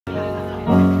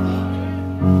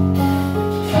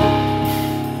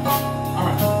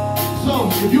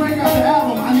If you ain't got the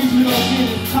album, I need you to go see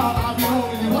it. It's called I'll Be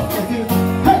Holding You Up.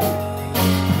 Hey!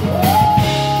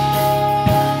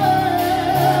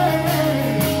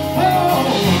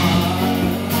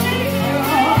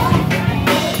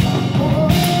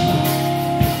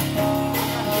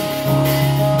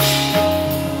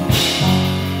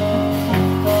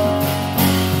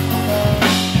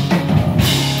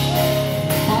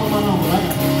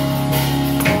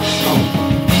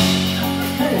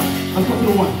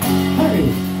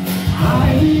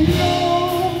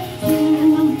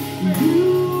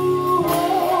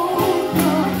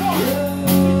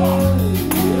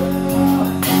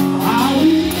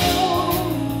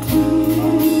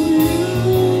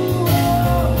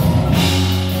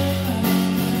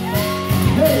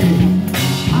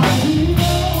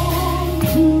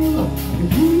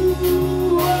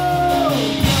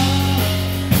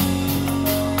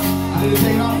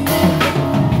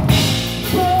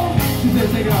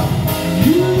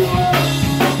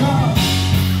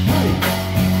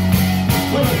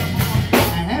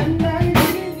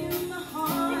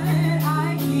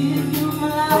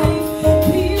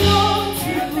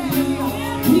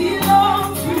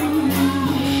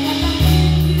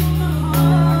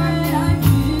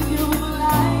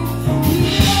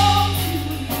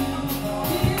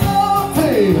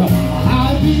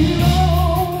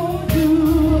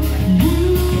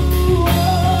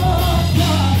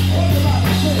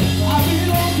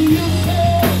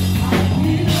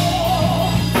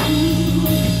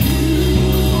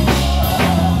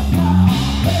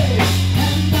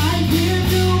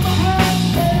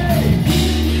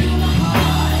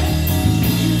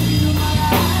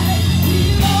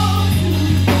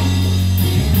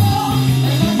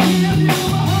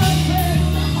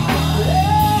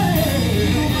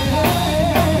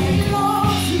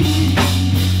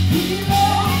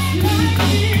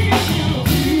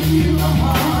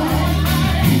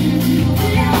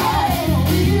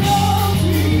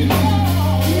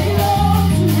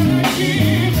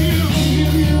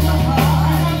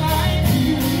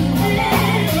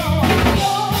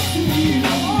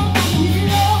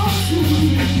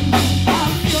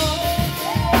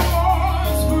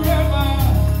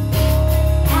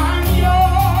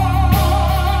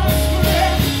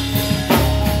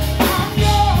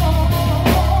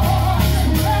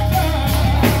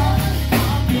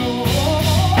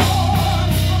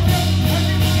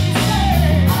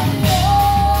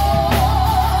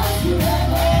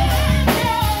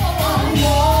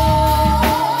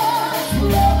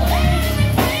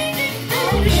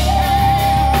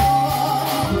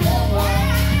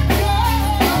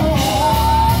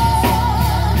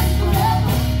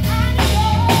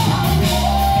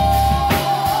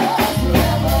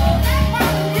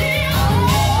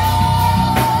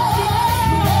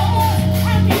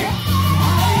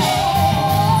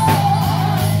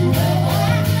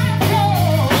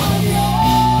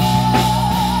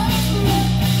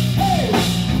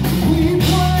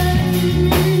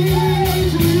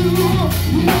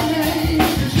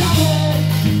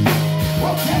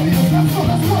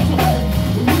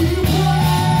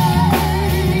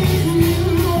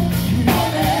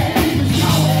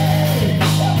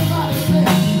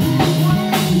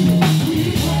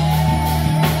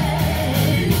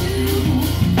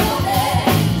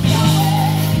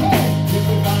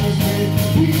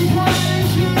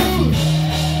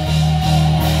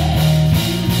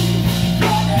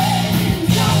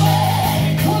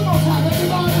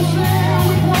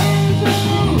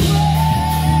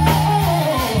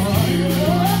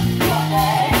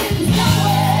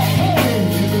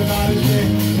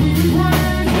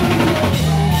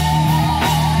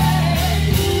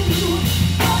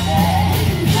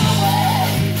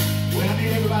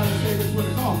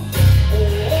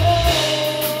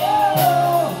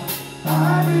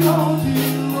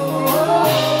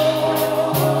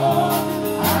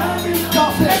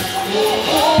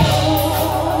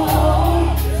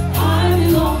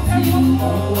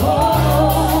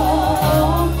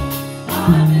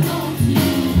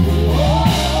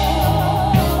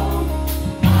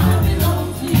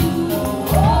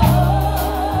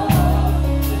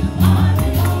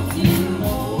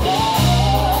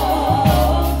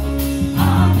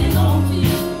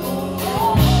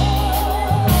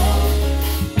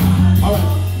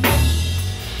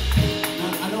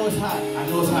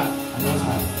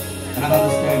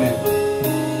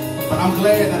 I'm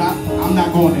glad that I'm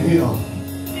not going to hell.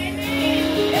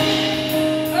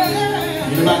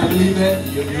 Anybody believe that?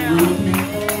 You agree with me?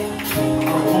 All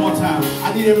right, one more time. I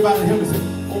need everybody to hear me say,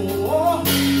 oh, oh,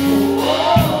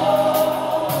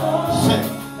 oh. Say.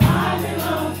 I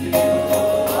belong to you.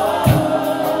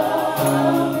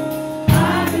 I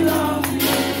belong to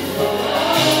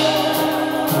you.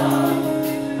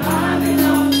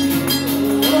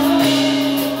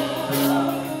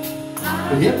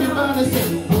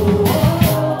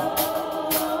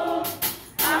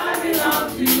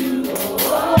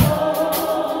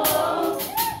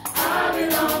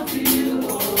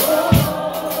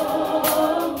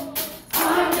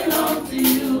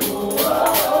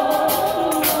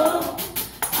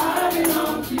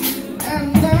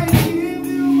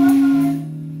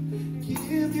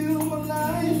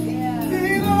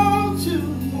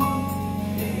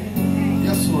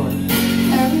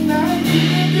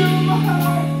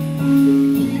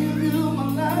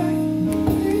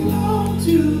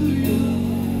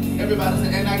 Everybody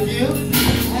say, and I give.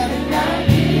 And I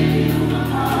give you my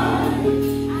heart,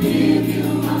 give you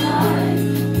my life,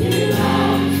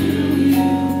 belong to you,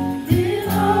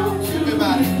 belong to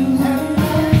Everybody. you. And I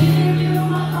give you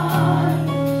my heart,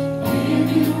 give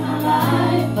you my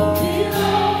life,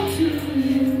 belong to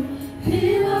you,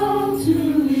 belong to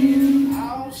you.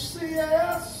 I'll say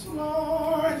yes,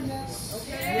 Lord, yes.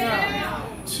 Okay. Yeah.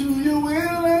 To your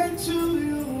will and to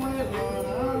your way,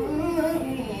 Lord.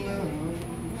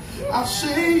 I'll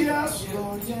say yes,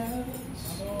 Lord, yes.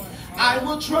 I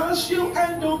will trust you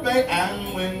and obey.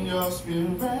 And when your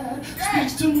spirit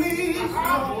speaks to me,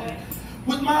 Lord,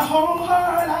 with my whole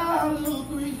heart I'll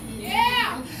agree.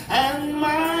 Yeah. And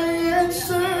my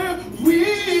answer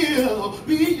will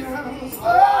be yes.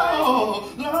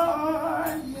 Oh,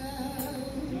 Lord,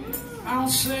 yes. I'll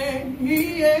say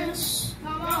yes,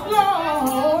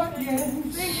 Lord,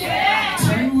 yes.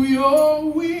 To your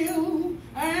will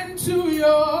and to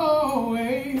your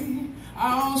way.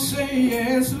 I'll say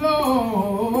yes,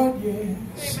 Lord,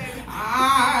 yes.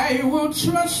 I will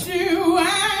trust you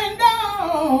and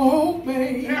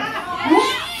obey.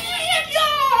 When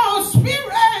your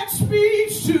spirit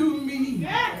speaks to me,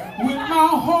 with my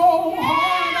whole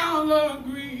heart I'll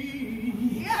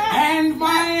agree. And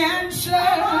my answer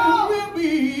will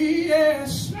be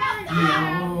yes,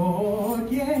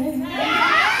 Lord, yes.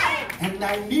 And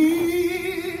I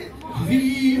need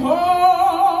thee,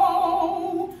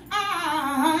 oh,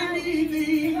 I need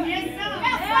thee.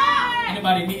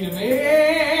 Anybody need him?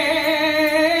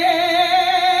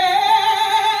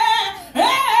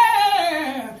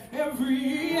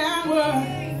 Every hour.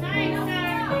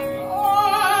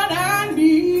 Lord, I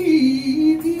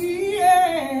need thee.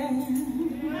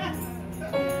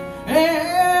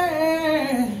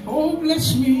 Oh,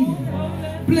 bless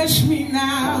me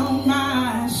now,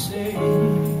 my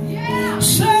Savior.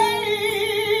 Savior,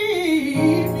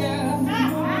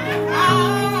 I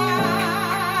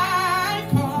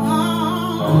come.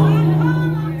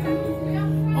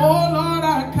 Oh Lord,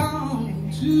 I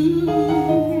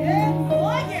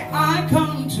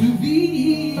come to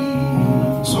thee.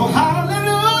 So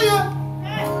hallelujah,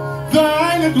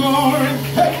 thine the glory.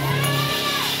 Hey.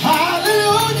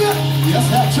 Hallelujah. Let's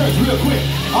have church real quick.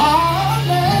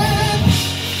 Amen.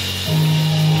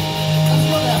 Let's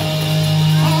go down.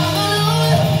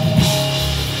 Hallelujah.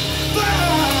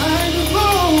 Thine the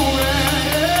glory.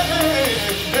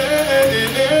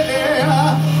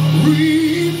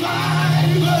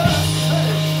 Revive us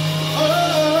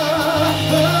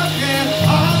again.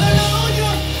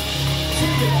 Hallelujah.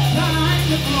 Thine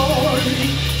the glory.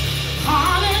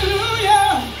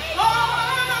 Hallelujah.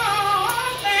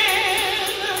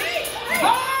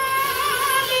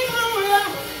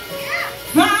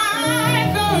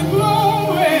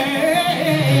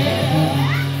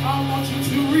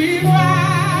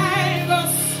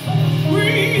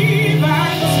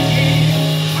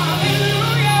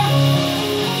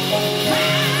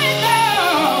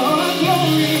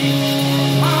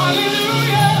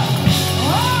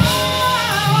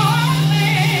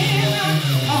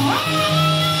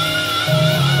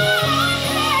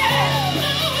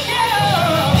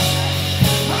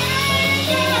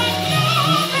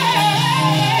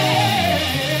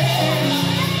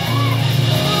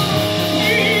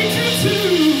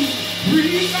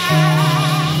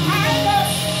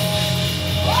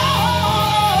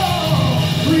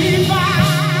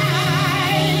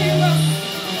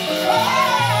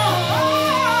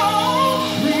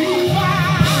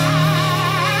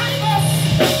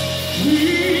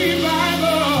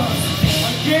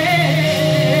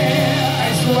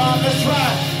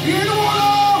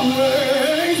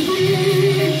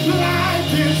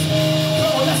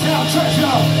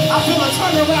 I feel a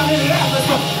turnaround in the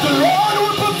atmosphere. The Lord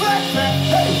will perfect that,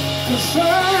 hey,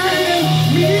 concerning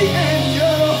me and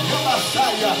you.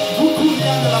 Messiah,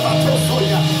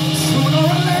 sooner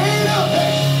or later,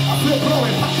 hey, I feel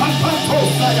glory.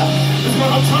 It's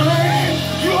gonna turn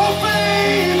your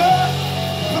favor.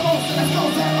 Come on, let's go.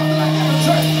 I'm like that in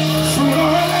church. Sooner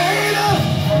or later,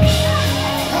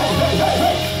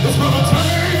 hey, it's gonna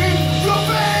turn your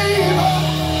favor.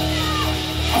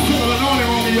 I feel an anointing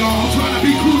on me, y'all. I'm trying to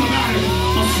be cool about it.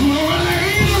 But sooner or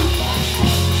later,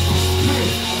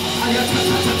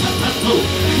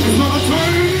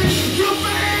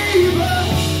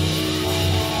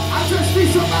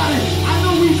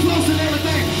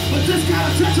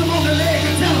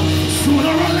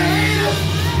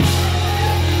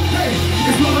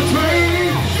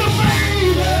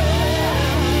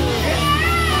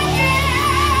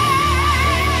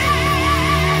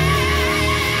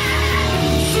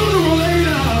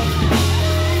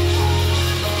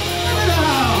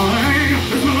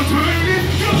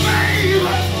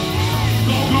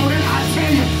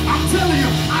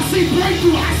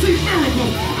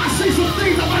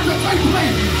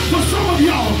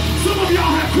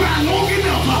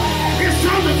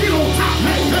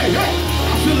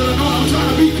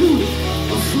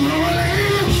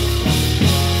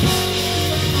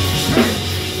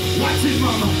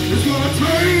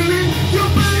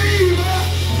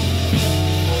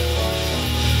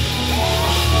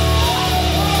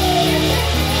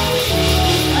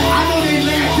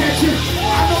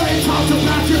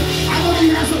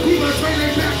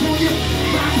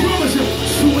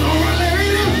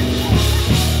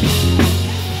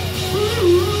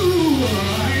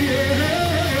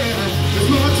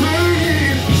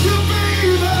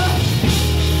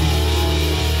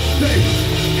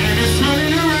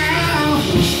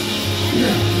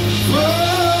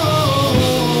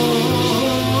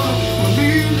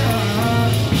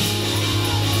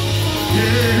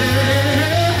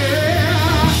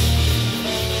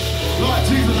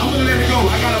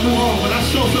 gotta move on, but I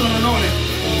show something anointing.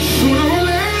 Sooner or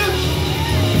later,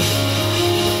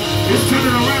 it's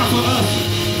turning around for us.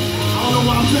 I don't know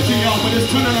why I'm touching y'all, but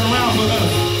it's turning around for us.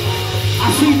 I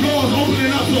see doors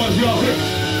opening up for us, y'all.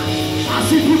 I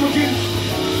see people getting.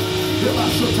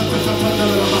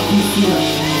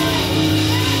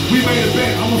 We made a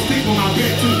bet. I'm gonna stick with my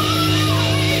bet too.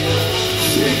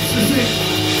 Six.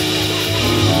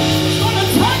 Gonna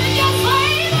turn in your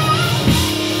favor.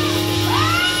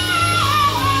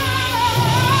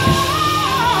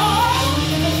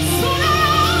 Sooner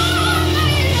or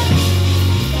later,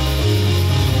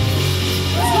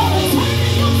 it's gonna turn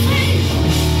in your favor.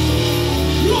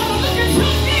 You ought to look at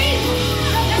your neighbor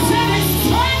and say it's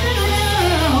turning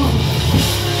around.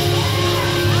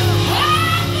 I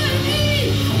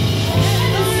believe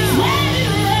it's turning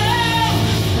around.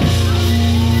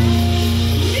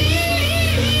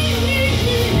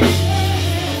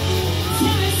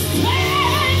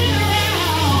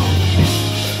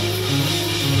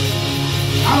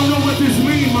 I don't know what this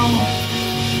means, mama,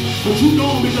 but you know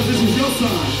him because this is your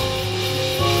son.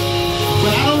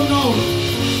 But I don't know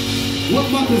what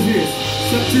month is this.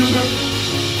 September?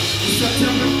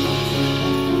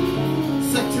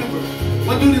 September.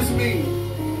 What do this mean?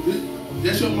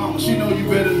 That's your mama. She know you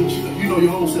better than you know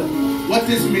your own self. What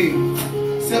this mean?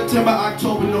 September,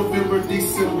 October, November,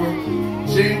 December,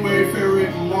 January, February,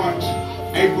 March,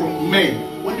 April, May.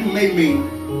 What do May mean?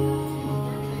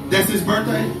 That's his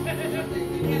birthday?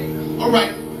 All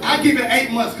right, I'll give it 8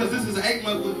 months because this is 8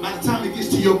 months by the time it gets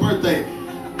to your birthday.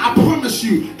 I promise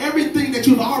you, everything that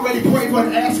you've already prayed for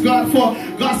and asked God for,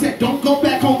 God said, don't go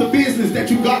back on the business that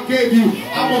God gave you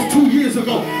almost 2 years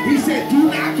ago. He said, do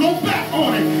not go back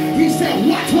on it. He said,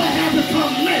 watch what happens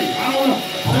come May. I don't know.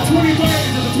 The 23rd,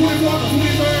 is it the 24th, the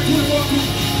 23rd, 24th,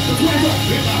 the 24th?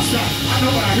 Hit my shot. I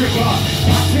know what I hear God.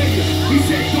 I tell you, he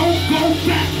said, don't go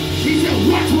back. He said,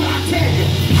 watch what I tell you.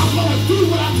 I'm going to do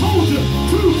what I told you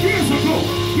 2 years ago.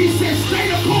 He said, stay